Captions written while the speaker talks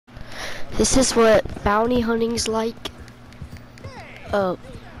This is what bounty hunting's like. Oh.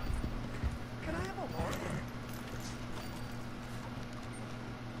 Can I have a word?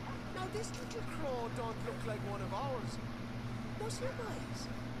 Now this little crow don't look like one of ours. Does he, boys?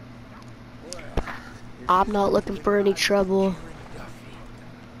 Well, I'm not looking for any trouble.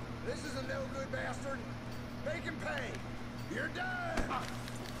 this is a no good bastard. Make him pay. You're done.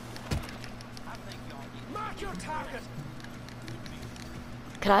 Mark your target.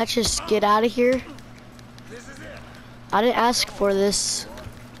 Can I just get out of here? This is it. I didn't ask for this.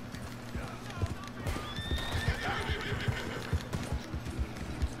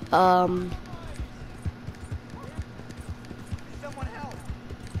 Someone help.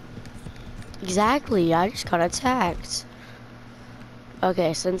 Exactly, I just got attacked.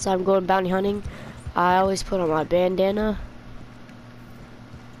 Okay, since I'm going bounty hunting, I always put on my bandana.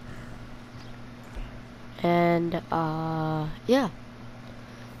 And, yeah.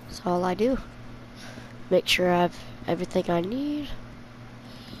 That's all I do. Make sure I have everything I need.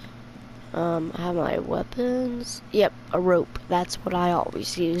 I have my weapons. Yep, a rope. That's what I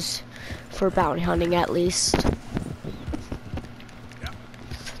always use for bounty hunting, at least.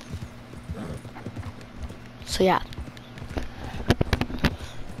 So yeah.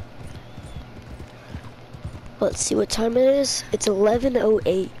 Let's see what time it is. It's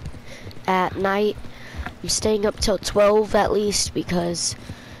 11:08 at night. I'm staying up till 12 at least because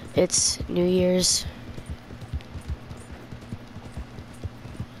it's New Year's.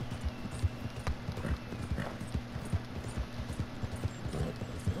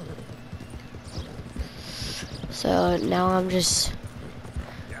 So now I'm just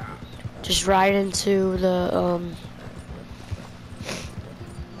right into the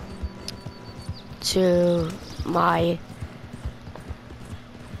to my,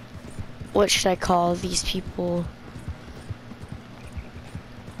 what should I call these people?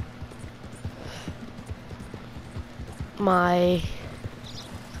 My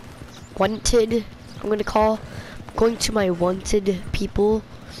wanted, I'm going to my wanted people,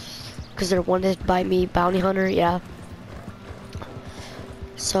 because they're wanted by me, bounty hunter, yeah.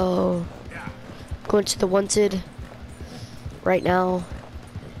 So, I'm going to the wanted right now.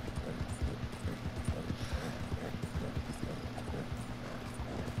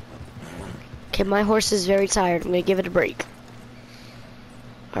 Okay, my horse is very tired. I'm gonna give it a break.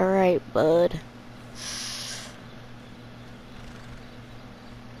 Alright, bud.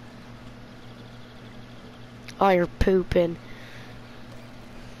 Oh, you're pooping.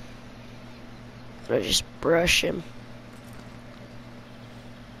 I'm gonna just brush him.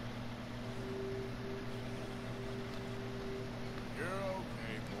 You're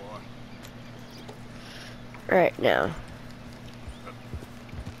okay, boy. Right now.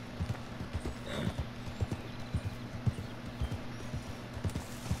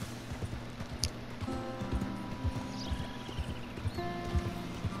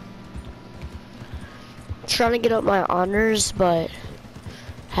 Trying to get up my honors, but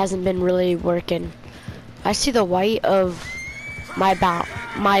hasn't been really working. I see the white of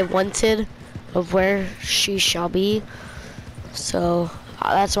my wanted of where she shall be, so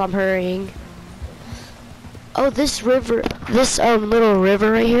that's why I'm hurrying. Oh, this river, this little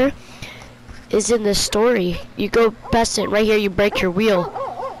river right here is in the story. You go past it right here, you break your wheel.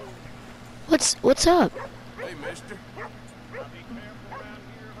 What's up? Hey, mister.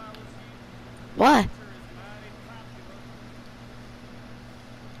 What?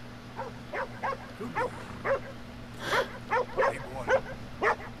 Hey, boy.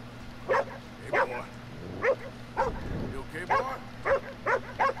 Hey, boy. You okay, boy?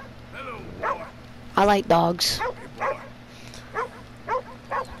 Hello, boy. I like dogs. Hey, boy.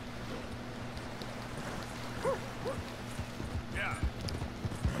 Yeah.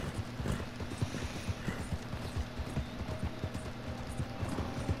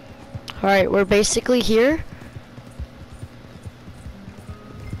 Alright, we're basically here.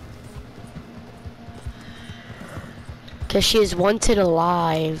 Cause she is wanted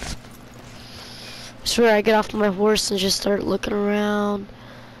alive. I swear I get off my horse and just start looking around.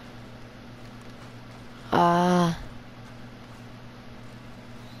 I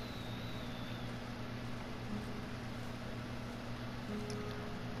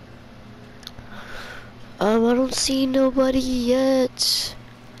don't see nobody yet.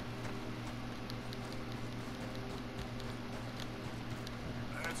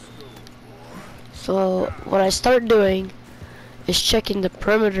 Let's go, boy. So what I start doing is checking the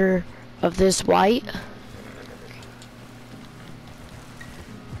perimeter of this white.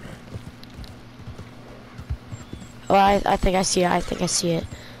 Oh, I think I see it. I think I see it.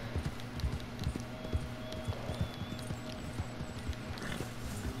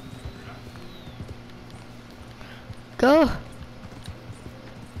 Go.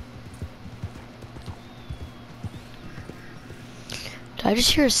 Did I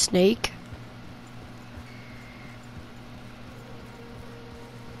just hear a snake?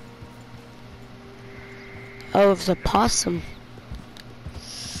 Oh, it's a possum.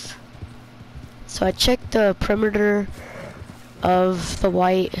 So I checked the perimeter of the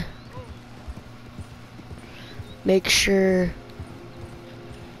white. Make sure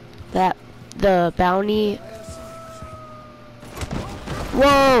that the bounty.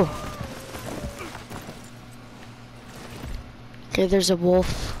 Whoa! Okay, there's a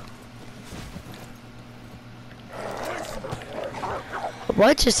wolf.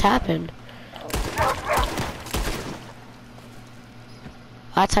 What just happened?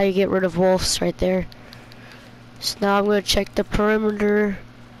 That's how you get rid of wolves right there. So now I'm gonna check the perimeter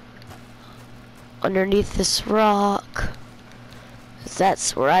underneath this rock. 'Cause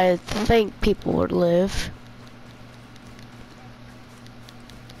that's where I think people would live.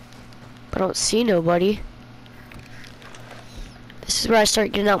 I don't see nobody. This is where I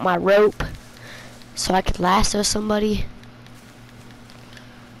start getting out my rope so I could lasso somebody.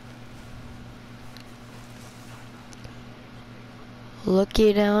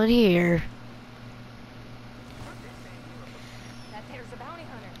 Looky down here. That there's a bounty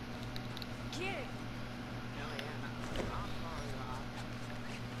hunter. Get it.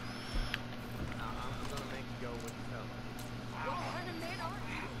 I'm gonna make you go with the fella. What kind of man are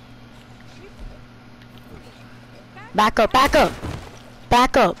you? Back up, back up.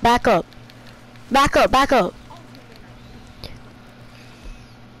 Back up, back up. Back up, back up.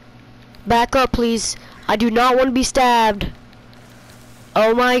 Back up, please. I do not want to be stabbed.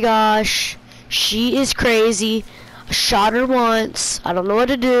 Oh my gosh. She is crazy. I shot her once. I don't know what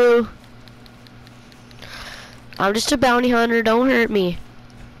to do. I'm just a bounty hunter. Don't hurt me.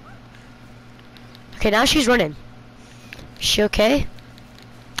 Okay, now she's running. Is she okay?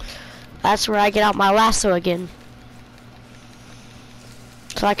 That's where I get out my lasso again.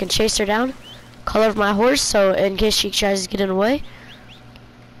 So I can chase her down. Call over my horse so in case she tries to get in the way.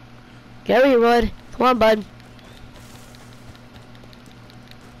 Get over here, bud. Come on, bud.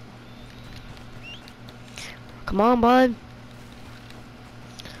 Come on, bud.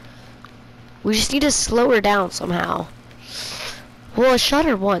 We just need to slow her down somehow. Well, I shot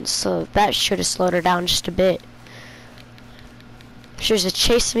her once, so that should have slowed her down just a bit. She was just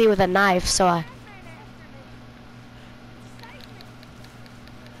chasing me with a knife, so I...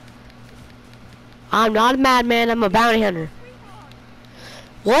 I'm not a madman, I'm a bounty hunter.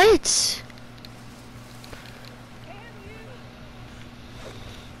 What?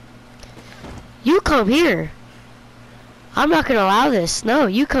 You come here. I'm not gonna allow this. No,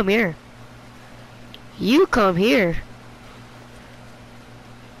 you come here. You come here.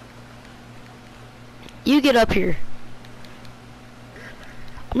 You get up here.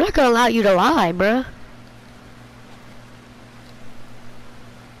 I'm not gonna allow you to lie, bruh.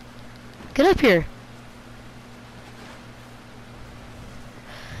 Get up here.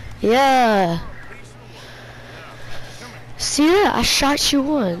 Yeah. See that? I shot you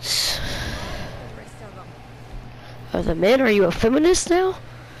once. Of the men, are you a feminist now?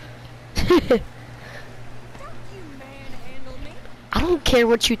 Don't you manhandle me. I don't care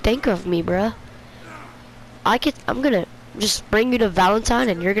what you think of me, bruh. I'm gonna just bring you to Valentine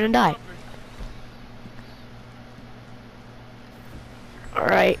and you're gonna die.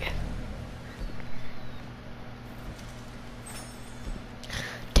 Alright.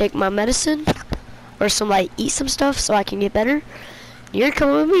 Take my medicine, or eat some stuff so I can get better. You're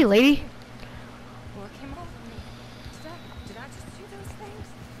coming with me, lady. What came off me? Did I just do those things?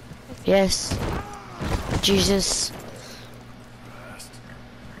 Yes. Jesus.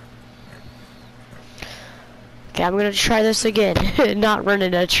 Okay, I'm gonna try this again. Not run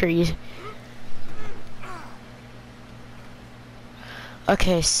in a tree.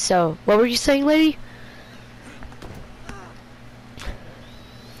 Okay, so what were you saying, lady?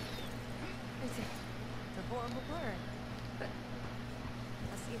 It's a horrible blur. But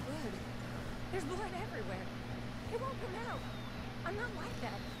I see blood. There's blood everywhere. It won't come out. I'm not like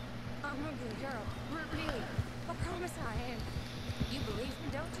that. I'm a good girl. Really. I promise I am. You believe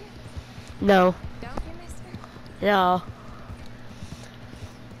me, don't you? No. Don't you, mister? No.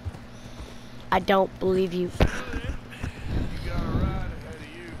 I don't believe you.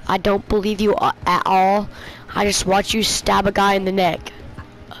 I don't believe you at all. I just watch you stab a guy in the neck.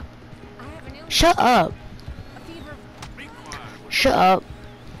 I have an illness. Shut up. A fever. Shut up.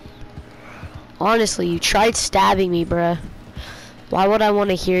 Honestly, you tried stabbing me, bruh. Why would I want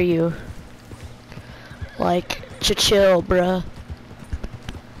to hear you? Like, chill, bruh.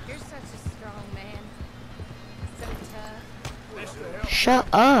 You're such a strong man. So tough. Shut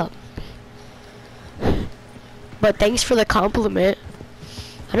up. But thanks for the compliment.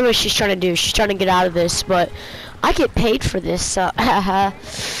 I don't know what she's trying to do. She's trying to get out of this, but I get paid for this, so ha.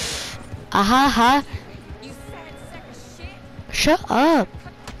 You sad sack of shit. Shut up.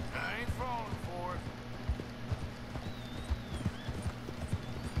 I ain't falling for it.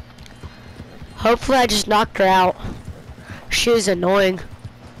 Hopefully I just knocked her out. She was annoying.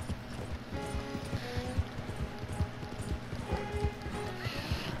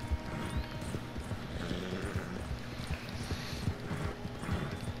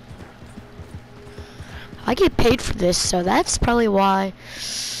 I get paid for this, so that's probably why.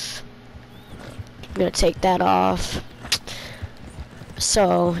 I'm gonna take that off.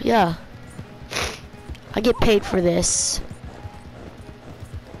 So, yeah. I get paid for this.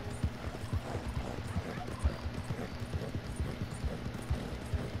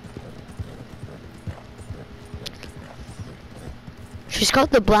 She's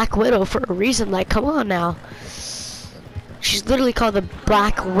called the Black Widow for a reason, like, come on now. She's literally called the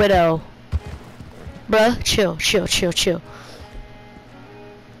Black Widow. Bruh, chill.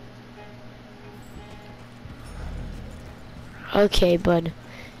 Okay, bud.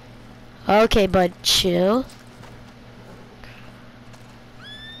 Okay, bud, chill.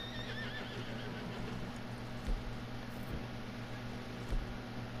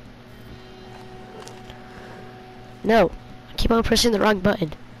 No, I keep on pressing the wrong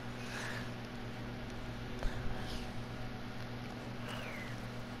button.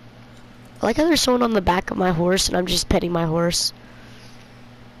 I like how there's someone on the back of my horse and I'm just petting my horse.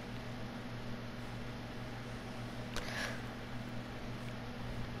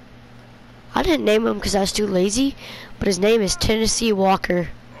 I didn't name him because I was too lazy, but his name is Tennessee Walker.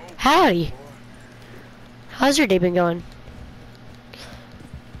 Howdy. How's your day been going?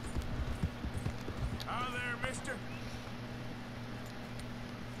 Hi there, mister.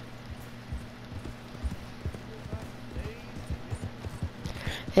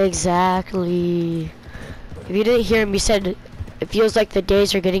 Exactly. If you didn't hear him, he said it feels like the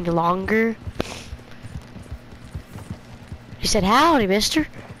days are getting longer. He said, howdy, mister,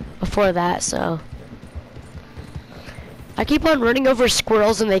 before that, so. I keep on running over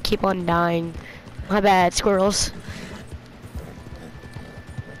squirrels and they keep on dying. My bad, squirrels.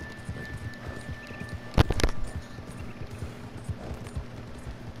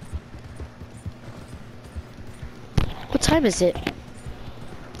 What time is it?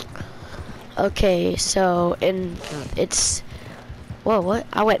 Okay, so, it's, whoa, what?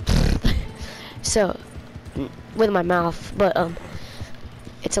 I went, so, with my mouth, but,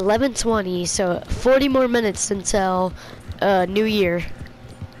 it's 11:20, so 40 more minutes until, New Year.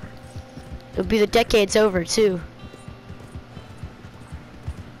 It'll be the decade's over, too.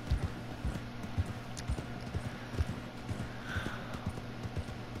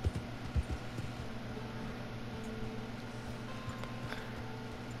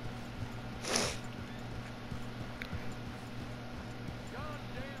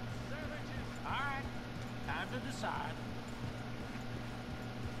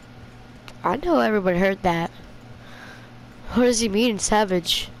 I know everybody heard that. What does he mean,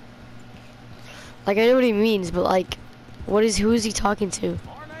 savage? Like, I know what he means, but like, who is he talking to?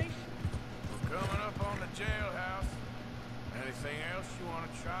 Morning. We're coming up on the jailhouse. Anything else you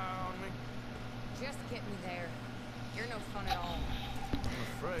want to try on me? Just get me there. You're no fun at all. I'm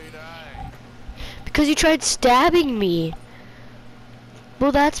afraid I ain't. Because you tried stabbing me.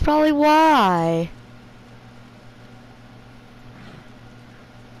 Well, that's probably why.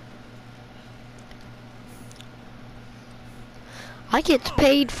 I get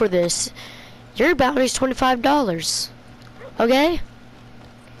paid for this. Your bounty's $25. Okay?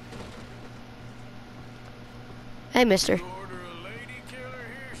 Hey, mister. You order a lady killer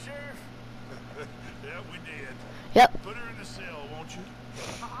here, Sheriff? Yeah, we did. Yep. Put her in the cell, won't you?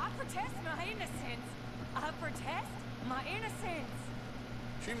 I protest my innocence. I protest my innocence.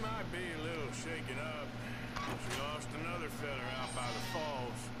 She might be a little shaken up. She lost another feather out by the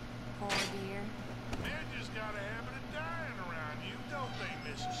falls. Poor dear. Men just got a habit of dying around you, don't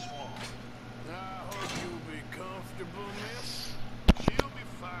they, Mrs. Swan? I hope you'll be comfortable, miss. She'll be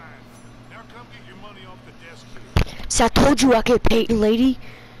fine. Now come get your money off the desk here. See, I told you I get paid, lady.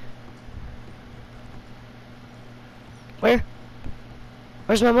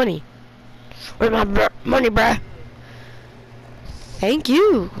 Where's my money? Where's my money, bruh? Thank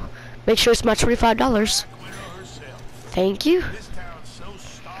you. Make sure it's my $25. Widow herself. Thank you. This town's so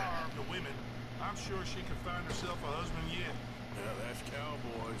starved of women, I'm sure she can find herself a husband yet. Yeah, that's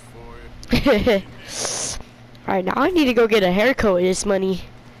cowboys for you. Alright, now I need to go get a haircut with this money.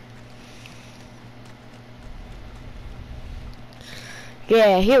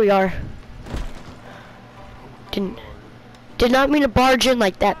 Yeah, here we are. Did not mean to barge in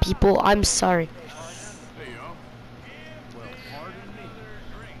like that, people. I'm sorry. Hey, y'all. Well, pardon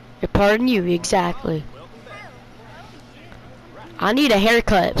me. Pardon you, exactly. I need a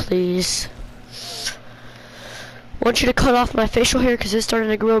haircut, please. I want you to cut off my facial hair because it's starting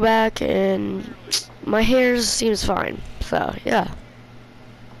to grow back, and my hair seems fine. So, yeah.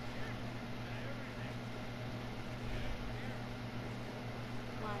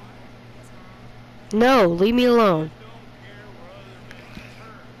 No, leave me alone.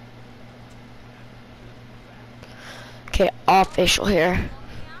 Okay, all facial hair.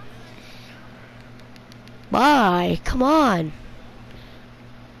 Bye, come on.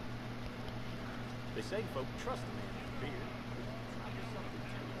 They say folk trust a man with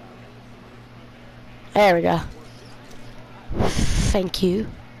a beard. There we go. Thank you.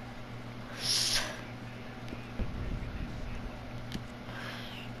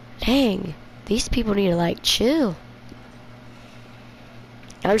 Dang, these people need to like chill.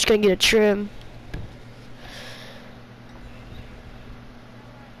 I'm just gonna get a trim.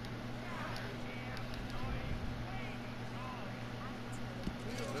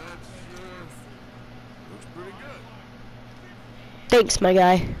 Looks pretty good. Thanks, my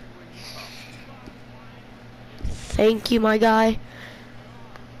guy. Thank you, my guy.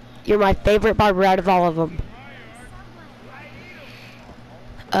 You're my favorite barber out of all of them.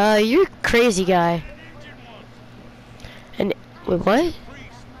 You're a crazy guy. And, wait, what?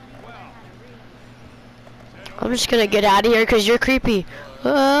 I'm just gonna get out of here because you're creepy.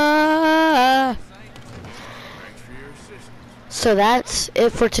 Ah. Thanks for your assistance. So that's it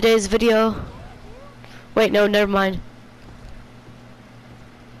for today's video. Wait, no, never mind.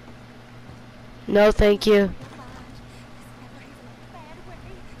 No, thank you.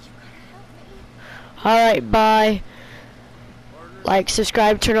 Alright, bye. Like,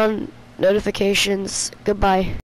 subscribe, turn on notifications. Goodbye.